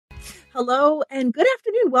Hello and good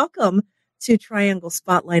afternoon. Welcome to Triangle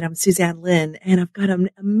Spotlight. I'm Suzanne Lynn, and I've got an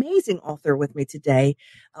amazing author with me today.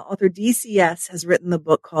 Author DCS has written the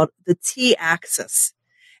book called The T Axis.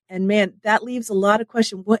 And man, that leaves a lot of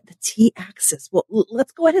question. What the T Axis? Well,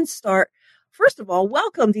 let's go ahead and start. First of all,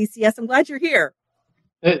 welcome, DCS. I'm glad you're here.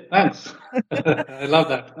 Hey, thanks. I love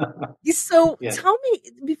that. So Yeah. tell me,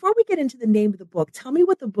 before we get into the name of the book, tell me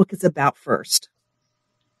what the book is about first.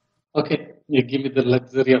 Okay. You give me the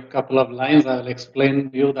luxury of a couple of lines. I will explain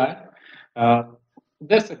you that. Uh,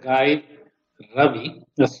 there's a guy, Ravi,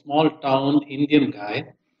 a small town Indian guy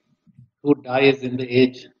who dies in the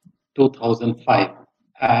age 2005.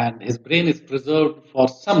 And his brain is preserved for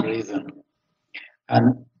some reason.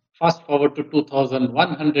 And fast forward to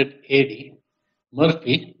 2100 AD,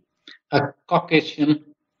 Murphy, a Caucasian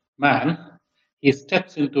man, he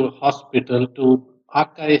steps into a hospital to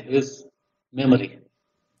archive his memory,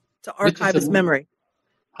 To which is archive his memory.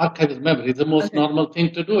 archive his memory is the most Okay. normal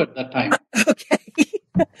thing to do at that time. Okay.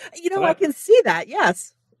 I Correct? can see that.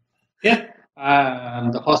 Yes. Yeah.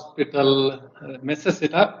 And the hospital messes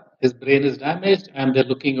it up. His brain is damaged, and they're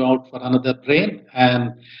looking out for another brain.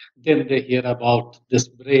 And then they hear about this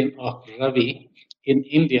brain of Ravi in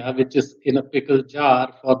India, which is in a pickle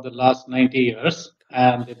jar for the last 90 years.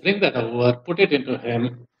 And they bring that over, put it into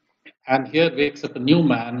him, and here wakes up a new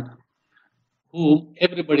man whom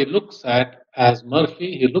everybody looks at as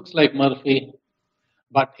Murphy. He looks like Murphy,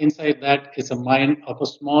 but inside that is a mind of a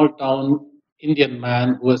small town Indian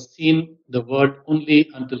man who has seen the world only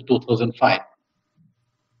until 2005.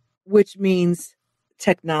 Which means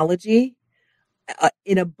technology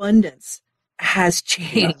in abundance has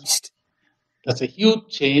Yes. changed. That's a huge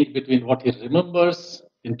change between what he remembers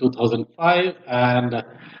in 2005 and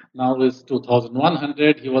now is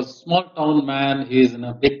 2100. He was a small town man. He is in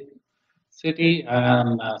a big city,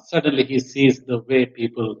 and suddenly he sees the way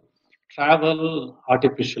people travel,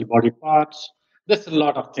 artificial body parts. There's a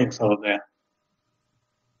lot of things over there.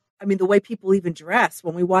 I mean, the way people even dress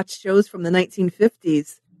when we watch shows from the 1950s,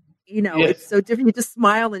 it's Yes, so different. You just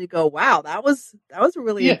smile and you go, "Wow, that was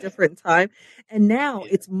really a yes, different time." And now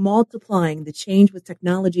yes. it's multiplying. The change with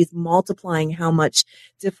technology is multiplying how much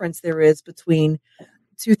difference there is between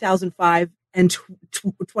 2005 and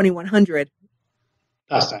 2100.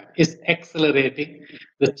 That's right. It's accelerating.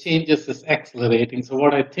 The Yes. changes is accelerating. So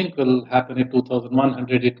what I think will happen in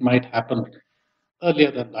 2100, it might happen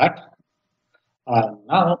earlier than that.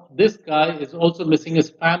 Now, this guy is also missing his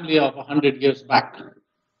family of 100 years back.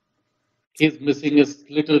 He's missing his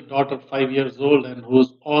little daughter, 5 years old, and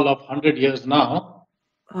who's all of 100 years now.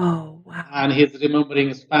 Oh, wow. And he's remembering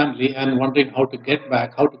his family and wondering how to get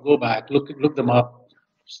back, how to go back, look them up,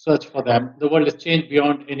 search for them. The world has changed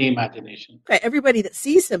beyond any imagination. Okay, everybody that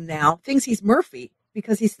sees him now thinks he's Murphy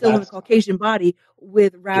because he's still in a That's Caucasian body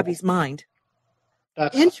with yes, Ravi's mind.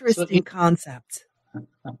 that's right. So Interesting concept.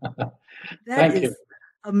 That thank you. is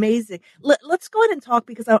amazing. Let's go ahead and talk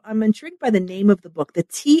because I'm intrigued by the name of the book, the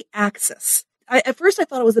T Axis. At first, I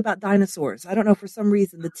thought it was about dinosaurs. I don't know, for some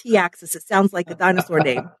reason, the T Axis, it sounds like a dinosaur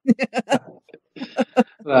name.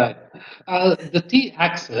 Right. The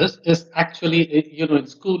t-axis is actually, in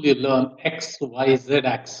school you learn x, y, z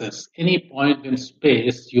axis. Any point in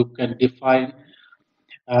space you can define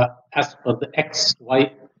as per the x,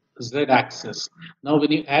 y, z axis. Now,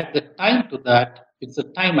 when you add the time to that, it's a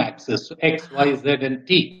time axis. So x, y, z, and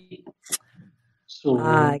t. I So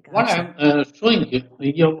what gotcha. I'm showing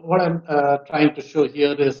what I'm trying to show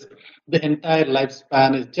here is the entire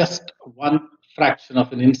lifespan is just one fraction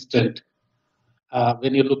of an instant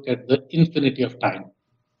when you look at the infinity of time.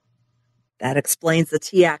 That explains the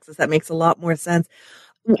T axis. That makes a lot more sense.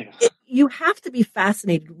 Yeah. You have to be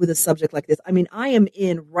fascinated with a subject like this. I mean, I am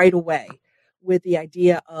in right away with the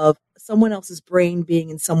idea of someone else's brain being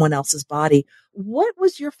in someone else's body. What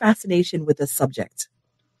was your fascination with this subject?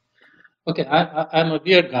 Okay, I'm a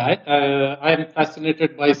weird guy. I'm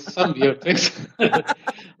fascinated by some weird things.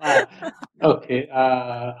 uh, okay,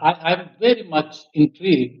 I'm very much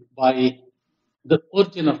intrigued by the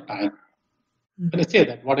origin of time. When I Mhm. say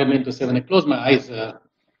that, what I mean to say, when I close my eyes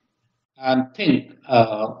and think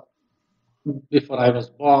before I was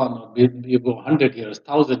born, or you go 100 years,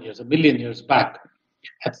 1,000 years, a million years back,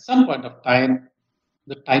 at some point of time,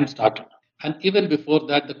 the time started. And even before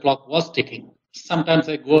that, the clock was ticking. Sometimes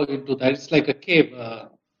I go into that. It's like a cave.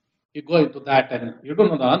 You go into that and you don't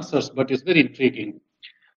know the answers, but it's very intriguing.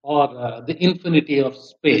 Or the infinity of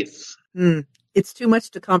space. Mm, it's too much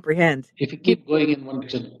to comprehend. If you We, keep going in one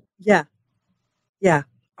direction, yeah, yeah.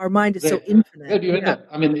 Our mind is so where infinite. do you end Yeah, up?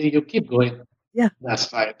 I mean, you keep going. yeah.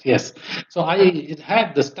 That's right. Yes. So it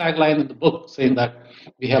had this tagline in the book saying that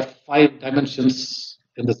we have five dimensions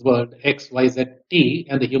in this world, X, Y, Z, T,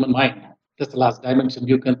 and the human mind. That's the last dimension.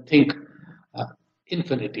 You can think uh,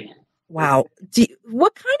 infinity. Wow.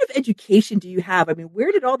 What kind of education do you have? I mean,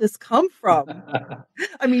 where did all this come from?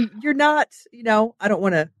 I mean, you're not, I don't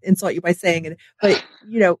want to insult you by saying it, but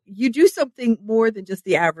you do something more than just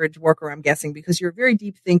the average worker, I'm guessing, because you're a very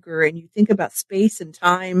deep thinker and you think about space and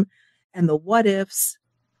time and the what ifs.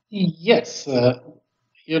 Yes,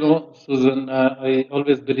 Susan, I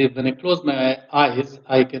always believe when I close my eyes,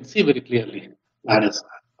 I can see very clearly. That is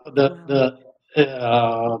Wow.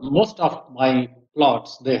 the most of my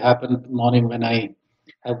plots, they happen in the morning when I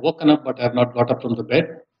have woken up but I have not got up from the bed,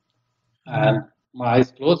 and my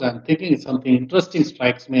eyes close. I'm thinking something interesting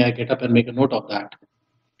strikes me. I get up and make a note of that.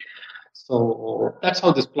 So that's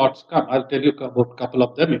how these plots come. I'll tell you about a couple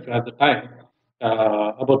of them if you have the time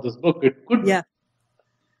about this book. It could, Yeah.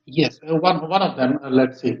 yes, one of them.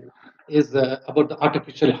 Let's see, is about the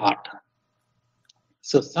artificial heart.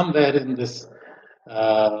 So somewhere in this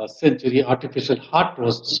century, artificial heart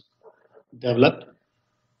was developed,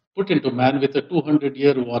 put into man with a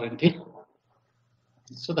 200-year warranty.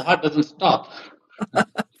 So the heart doesn't stop.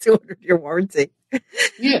 200-year warranty.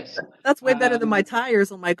 Yes. That's way better than my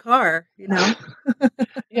tires on my car,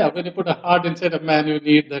 Yeah, when you put a heart inside a man, you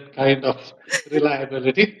need that kind of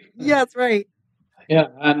reliability. Yeah, that's right. Yeah,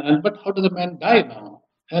 and but how does a man die now?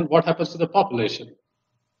 And what happens to the population?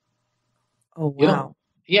 Oh, You know, wow.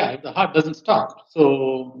 yeah, if the heart doesn't stop.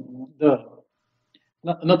 So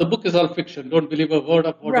now the book is all fiction. Don't believe a word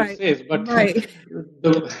of what it Right. says. But Right.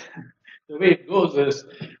 the, the way it goes is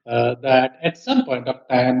that at some point of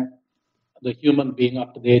time, the human being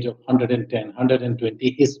up to the age of 110,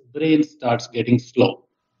 120, his brain starts getting slow.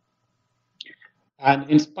 And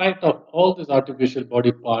in spite of all these artificial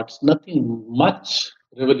body parts, nothing much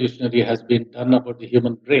revolutionary has been done about the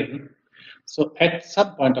human brain. So at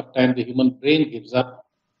some point of time, the human brain gives up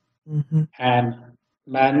Hmm. and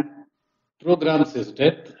man programs his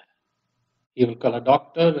death. He will call a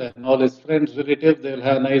doctor and all his friends, relatives, they'll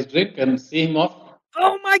have a nice drink and see him off.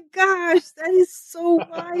 Oh my gosh, that is so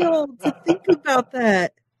wild to think about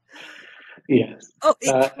that. Yes. Oh,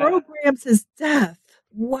 it Uh, programs his death.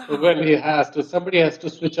 Wow. well, somebody has to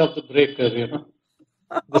switch off the breaker,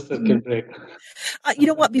 the circuit breaker. You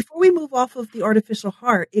know what? Before we move off of the artificial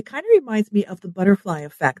heart, it kind of reminds me of the butterfly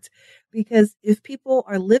effect because if people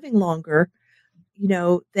are living longer,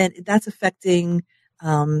 then that's affecting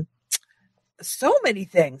um, so many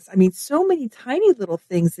things. I mean, so many tiny little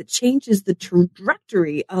things that changes the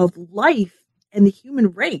trajectory of life and the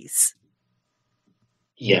human race.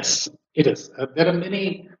 Yes, it is. There are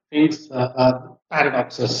many things,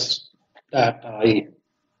 paradoxes that I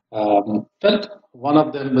felt. One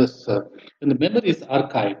of them is when the memory is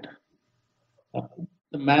archived, uh,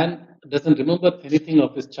 the man doesn't remember anything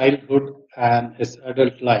of his childhood and his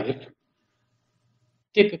adult life.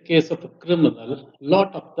 Take a case of a criminal.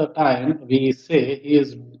 Lot of the time, we say he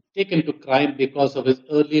is taken to crime because of his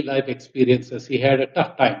early life experiences. He had a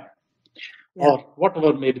tough time, Yeah. or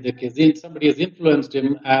whatever may be the case. Somebody has influenced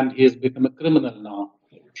him, and he has become a criminal now.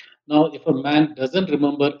 Now, if a man doesn't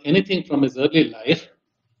remember anything from his early life,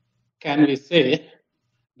 can we say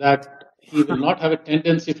that he will not have a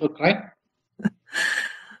tendency for crime?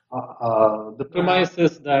 The Wow. premise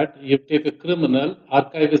is that you take a criminal,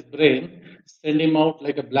 archive his brain, send him out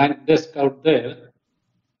like a blank desk out there,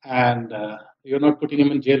 and you're not putting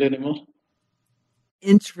him in jail anymore.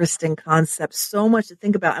 Interesting concept. So much to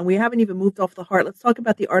think about. And we haven't even moved off the heart. Let's talk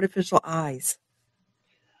about the artificial eyes.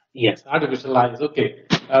 Yes, artificial eyes. Okay,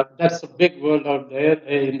 that's a big world out there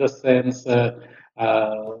in the sense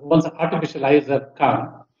once artificial eyes have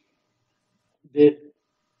come, they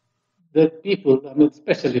the people, I mean,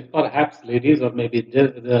 especially perhaps ladies or maybe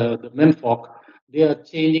the men folk, they are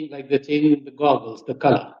changing like they're changing the goggles, the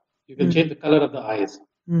color. You can change Mm-hmm. the color of the eyes.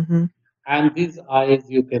 Mm-hmm. And these eyes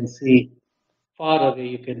you can see far away,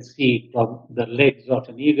 you can see from the legs of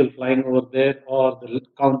an eagle flying over there or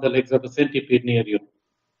count the legs of a centipede near you.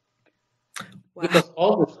 Wow. Because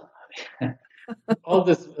all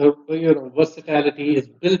this versatility is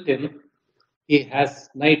built in. He has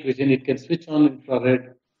night vision. It can switch on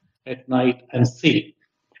infrared at night and see.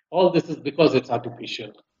 All this is because it's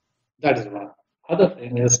artificial. That is one. Other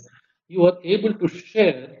thing is you are able to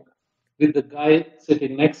share with the guy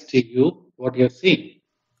sitting next to you what you're seeing.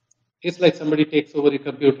 It's like somebody takes over your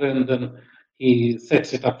computer and then he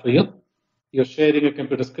sets it up for you. You're sharing a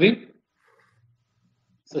computer screen.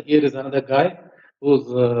 So here is another guy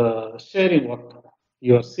who's sharing what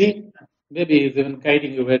you're seeing. Maybe he's even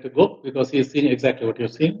guiding you where to go because he's seeing exactly what you're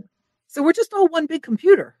seeing. So we're just all one big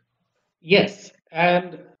computer. Yes,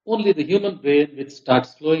 and only the human brain, which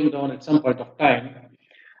starts slowing down at some point of time,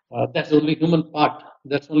 That's only human part.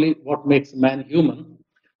 That's only what makes man human.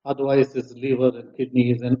 Otherwise, his liver and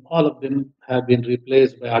kidneys and all of them have been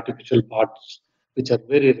replaced by artificial parts, which are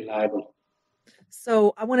very reliable.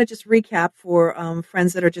 So I want to just recap for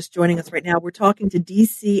friends that are just joining us right now. We're talking to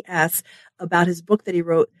DCS about his book that he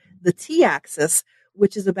wrote, The T Axis,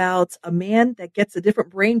 which is about a man that gets a different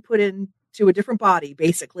brain put into a different body,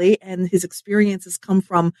 basically, and his experiences come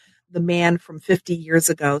from the man from 50 years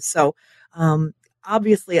ago. So um,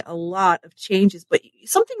 obviously a lot of changes, but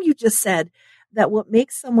something you just said that what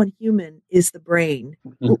makes someone human is the brain.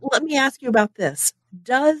 Mhm. Let me ask you about this.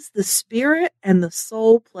 Does the spirit and the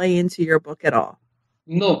soul play into your book at all?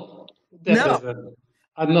 No, that No. doesn't.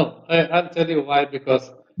 No, I'll tell you why, because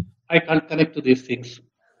I can't connect to these things.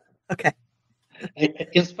 Okay.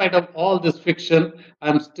 In spite of all this fiction,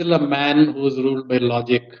 I'm still a man who's ruled by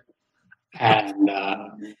logic. And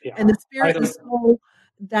yeah, And the I spirit and the don't. soul,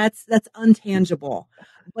 that's untangible.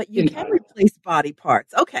 But you can Entirely. replace body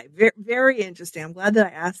parts. Okay, very, very interesting. I'm glad that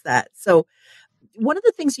I asked that. So, one of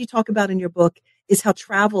the things you talk about in your book is how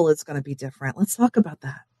travel is going to be different. Let's talk about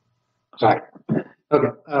that. Right.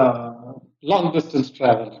 Okay. Long distance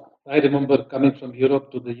travel. I remember coming from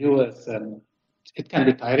Europe to the US, and it can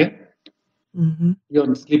be tiring. Hmm.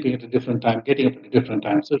 You're sleeping at a different time, getting up at a different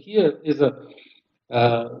time. So here is a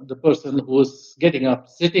the person who's getting up,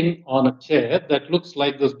 sitting on a chair that looks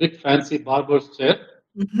like those big fancy barber's chair.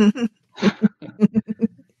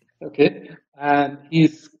 Okay, and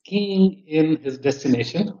he's keying in his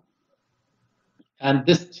destination, and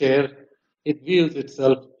this chair, it wheels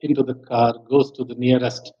itself into the car, goes to the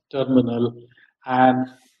nearest terminal, and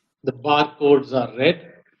the barcodes are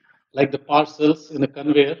read like the parcels in a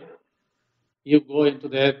conveyor. You go into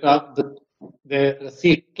the aircraft, the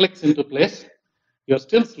seat clicks into place. You're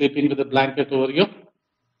still sleeping with a blanket over you,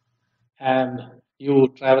 and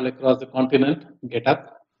you travel across the continent, get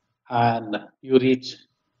up, and you reach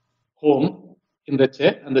home in the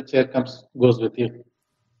chair, and the chair comes goes with you. You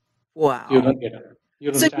Wow. don't get up.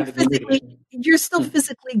 You don't So stand in the immigration. you're still Hmm.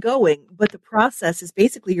 physically going, but the process is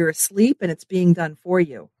basically you're asleep and it's being done for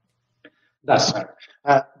you. That's right.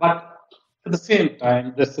 But at the same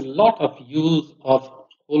time, there's a lot of use of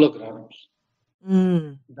holograms.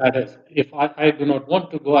 Mm. That is, if I do not want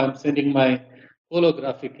to go, I'm sending my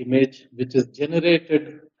holographic image, which is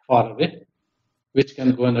generated far away, which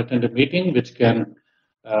can go and attend a meeting, which can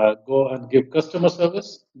go and give customer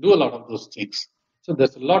service, do a lot of those things. So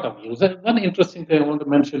there's a lot of use. And one interesting thing I want to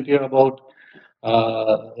mention here about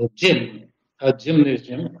a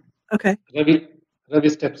gymnasium. Okay. Ravi, Ravi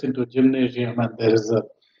steps into a gymnasium, and there is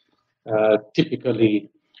a typically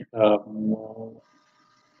um,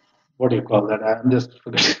 what do you call that? I'm just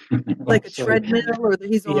forgetting. I'm Like a sorry. treadmill or that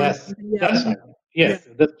he's on Yes, something. Yeah. that's Mhm. right. Yeah. Yes,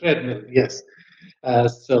 the treadmill. Yes.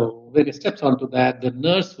 So when he steps onto that, the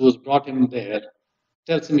nurse who's brought him there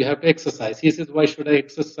tells him you have to exercise. He says, "Why should I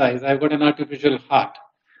exercise? I've got an artificial heart.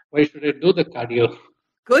 Why should I do the cardio?"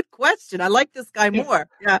 Good question. I like this guy Yeah. more.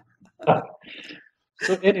 Yeah.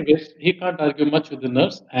 So, anyways, he can't argue much with the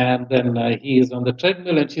nurse, and then he is on the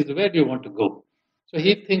treadmill, and she's, "Where do you want to go?" So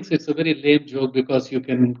he thinks it's a very lame joke because you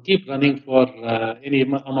can keep running for any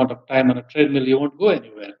amount of time on a treadmill, you won't go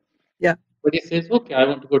anywhere. Yeah. But he says, "Okay, I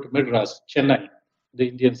want to go to Madras, Chennai, the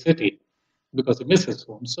Indian city," because he misses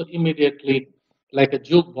home. So immediately, like a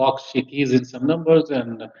jukebox, she keys in some numbers,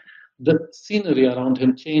 and the scenery around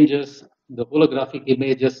him changes. The holographic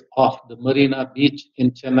images of the Marina Beach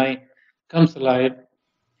in Chennai comes alive.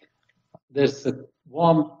 There's a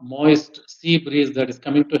warm, moist sea breeze that is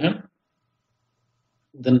coming to him,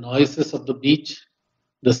 the noises of the beach,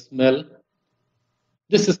 the smell.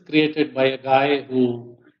 This is created by a guy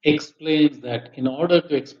who explains that in order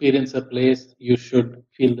to experience a place, you should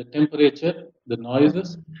feel the temperature, the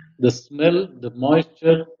noises, the smell, the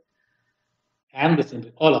moisture, and the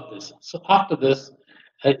scenery, all of this. So after this,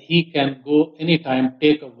 he can go anytime,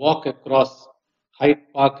 take a walk across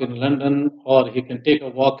Hyde Park in London, or he can take a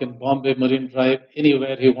walk in Bombay Marine Drive,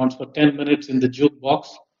 anywhere he wants for 10 minutes in the jukebox,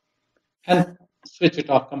 and switch it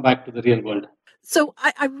off, come back to the real world. So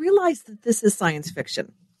I realize that this is science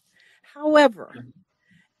fiction. However,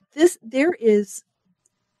 there is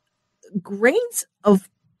grains of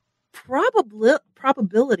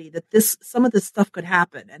probability that this some of this stuff could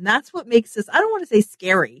happen, and that's what makes this, I don't want to say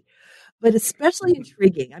scary, but especially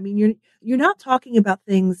intriguing. I mean, you're not talking about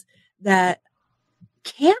things that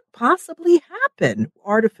can't possibly happen.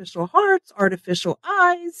 Artificial hearts, artificial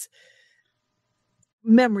eyes,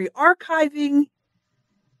 memory archiving.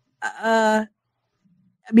 I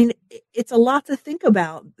mean, it's a lot to think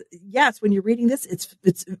about. Yes, when you're reading this,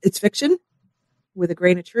 it's fiction with a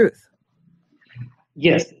grain of truth.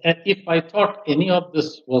 Yes, and if I thought any of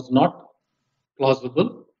this was not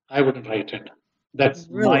plausible, I wouldn't write it. That's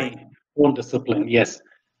Really? my own discipline. Yes.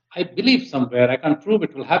 I believe somewhere, I can't prove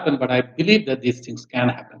it will happen, but I believe that these things can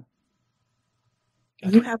happen.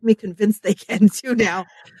 You Okay. have me convinced they can too now.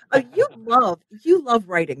 You love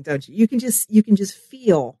writing, don't you? You can just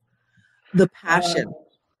feel the Uh, passion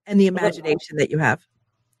and the well, imagination that you have.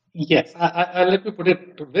 yes, let me put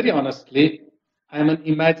it very honestly. I'm an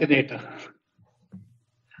imaginator.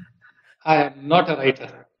 I am not a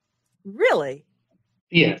writer. Really?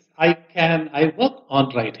 Yes, I work on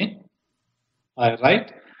writing. I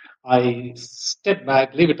write. I step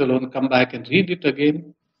back, leave it alone, come back and read it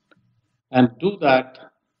again and do that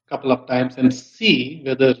a couple of times and see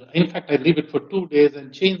whether, in fact, I leave it for 2 days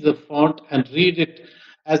and change the font and read it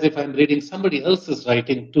as if I'm reading somebody else's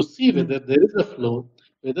writing to see Mm. whether there is a flow,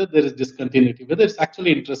 whether there is discontinuity, whether it's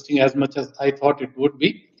actually interesting as much as I thought it would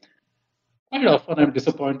be. Quite often I'm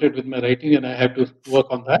disappointed with my writing and I have to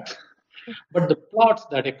work on that. But the plots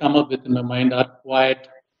that I come up with in my mind are quite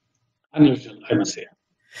unusual, I must say.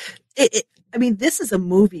 I mean, this is a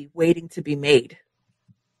movie waiting to be made.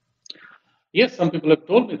 Yes, some people have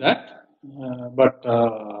told me that, but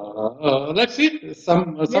let's see. Yes.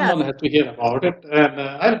 Someone has to hear about it, and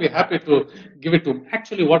I'll be happy to give it to.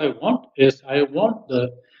 Actually, what I want is I want the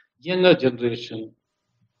younger generation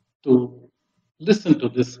to listen to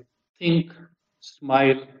this, think,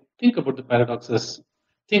 smile, think about the paradoxes,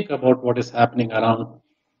 think about what is happening around.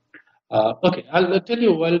 Okay, I'll tell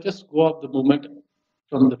you. I'll just go off the moment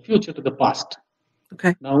from the future to the past.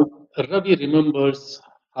 Okay. Now, Ravi remembers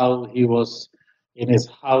how he was in his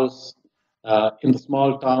house in the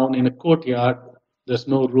small town in a courtyard. There's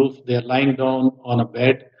no roof. They're lying down on a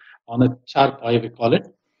bed, on a charpai, we call it.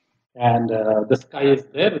 And the sky is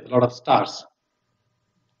there with a lot of stars.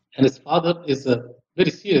 And his father is a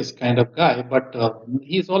very serious kind of guy, but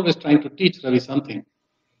he's always trying to teach Ravi something.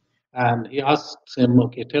 And he asks him,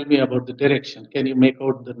 okay, tell me about the direction. Can you make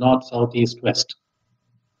out the north, south, east, west?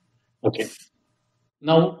 Okay.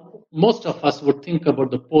 Now, most of us would think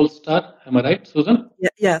about the pole star. Am I right, Susan?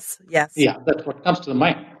 Yes. Yes. Yeah, that's what comes to the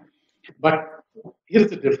mind. But here's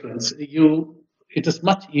the difference. It is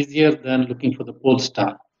much easier than looking for the pole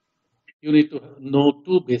star. You need to know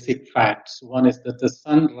two basic facts. One is that the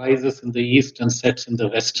sun rises in the east and sets in the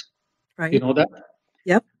west. You Right. know that?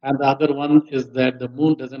 Yep. And the other one is that the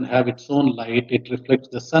moon doesn't have its own light, it reflects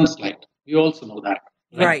the sun's light. We also know that,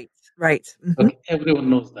 right? Right. Right. Okay, everyone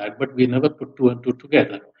knows that, but we never put two and two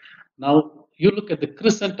together. Now, you look at the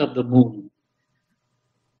crescent of the moon.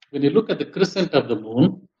 When you look at the crescent of the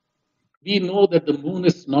moon, we know that the moon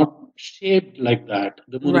is not shaped like that.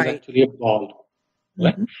 The moon is Right. actually a ball,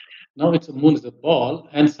 right? Hmm. Now, it's a moon is a ball,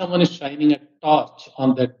 and someone is shining a torch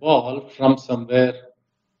on that ball from somewhere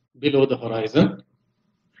below the horizon,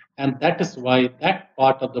 and that is why that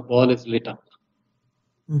part of the ball is lit up.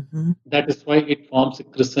 Hmm. That is why it forms a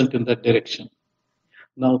crescent in that direction.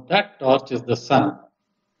 Now, that torch is the sun.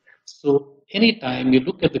 So anytime you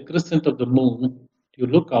look at the crescent of the moon, you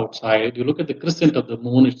look outside, you look at the crescent of the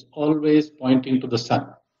moon, it's always pointing to the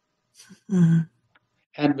sun. Hmm.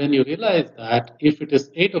 And when you realize that if it is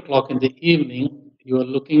 8 o'clock in the evening, you are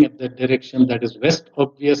looking at the direction that is west,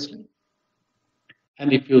 obviously.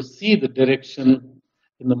 And if you see the direction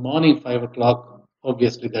in the morning, 5 o'clock,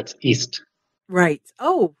 obviously that's east. Right.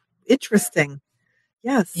 Oh, interesting.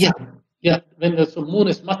 Yes. Yeah, yeah. When the so moon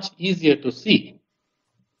is much easier to see.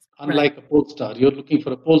 Right. Unlike a pole star, you're looking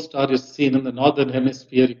for a pole star, you're seen in the northern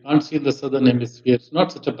hemisphere, you can't see in the southern hemisphere. It's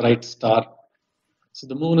not such a bright star. So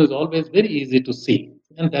the moon is always very easy to see.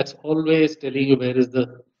 And that's always telling you where is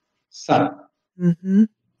the sun. Hmm.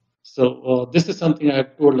 So this is something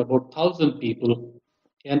I've told about 1,000 people,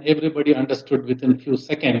 and everybody understood within a few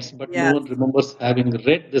seconds, but no Yes. one remembers having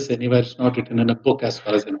read this anywhere. It's not written in a book as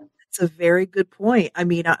far as I know. It's a very good point. I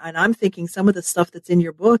mean, and I'm thinking some of the stuff that's in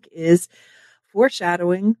your book is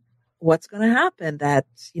foreshadowing what's going to happen. That,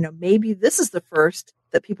 maybe this is the first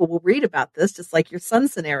that people will read about this, just like your son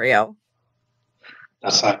scenario.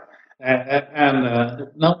 That's right. And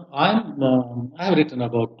now I have written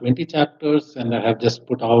about 20 chapters and I have just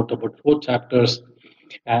put out about 4 chapters.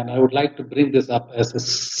 And I would like to bring this up as a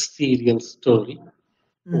serial story,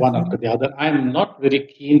 one Hmm. after the other. I'm not very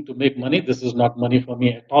keen to make money. This is not money for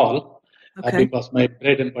me at all Okay. because my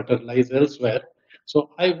bread and butter lies elsewhere.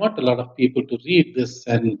 So I want a lot of people to read this,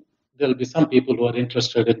 and there'll be some people who are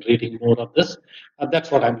interested in reading more of this.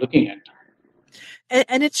 That's what I'm looking at.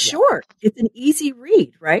 And it's Yeah. short. It's an easy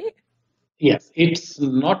read, right? Yes, it's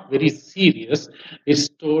not very serious. It's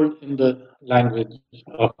told in the language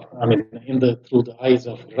of, I mean, in the through the eyes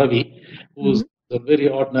of Ravi, who's Hmm. a very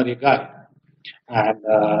ordinary guy. And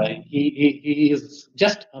he is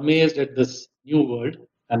just amazed at this new world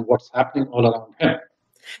and what's happening all around him.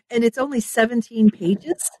 And it's only 17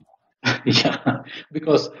 pages? Yeah,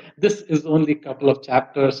 because this is only a couple of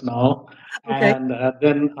chapters now, Okay. and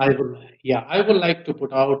then I would like to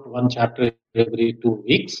put out one chapter every 2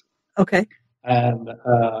 weeks. Okay. And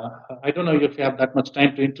I don't know if you have that much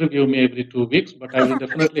time to interview me every 2 weeks, but I will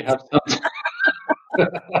definitely have some.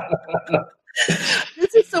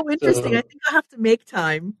 This is so interesting. I So, think I'll have to make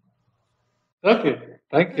time. okay,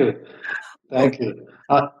 thank you, Well, thank you.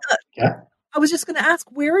 uh, Yeah, I was just going to ask,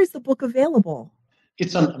 where is the book available?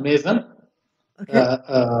 it's on Amazon. Okay.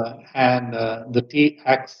 And the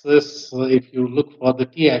t-axis, if you look for the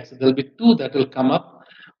t-axis, there'll be two that will come up.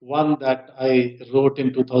 One that I wrote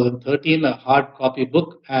in 2013, a hard copy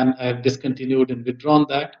book, and I've discontinued and withdrawn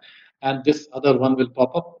that. And this other one will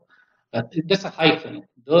pop up. There's a hyphen,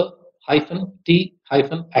 the hyphen t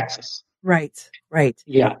hyphen axis. Right. Right.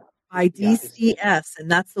 Yeah, By yeah, it's there. DCS, and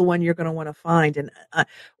that's the one you're going to want to find. And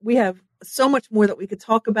we have so much more that we could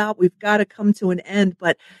talk about. We've got to come to an end.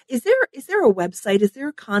 But is there a website? Is there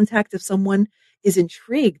a contact if someone is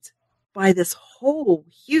intrigued by this whole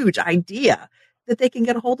huge idea that they can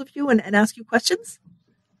get a hold of you and ask you questions?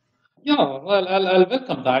 Yeah, well, I'll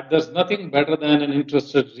welcome that. There's nothing better than an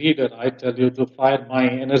interested reader, I tell you, to fire my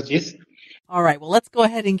energies. All right. Well, let's go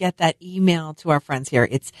ahead and get that email to our friends here.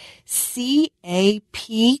 It's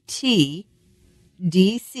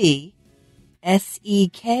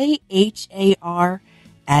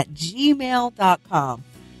CAPTDCSEKHAR@gmail.com.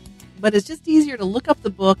 But it's just easier to look up the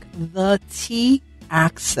book, The T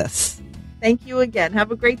Axis. Thank you again.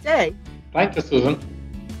 Have a great day. Thank you, Susan.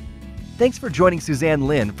 Thanks for joining Suzanne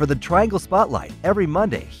Lynn for the Triangle Spotlight every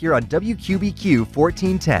Monday here on WQBQ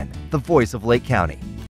 1410, the voice of Lake County.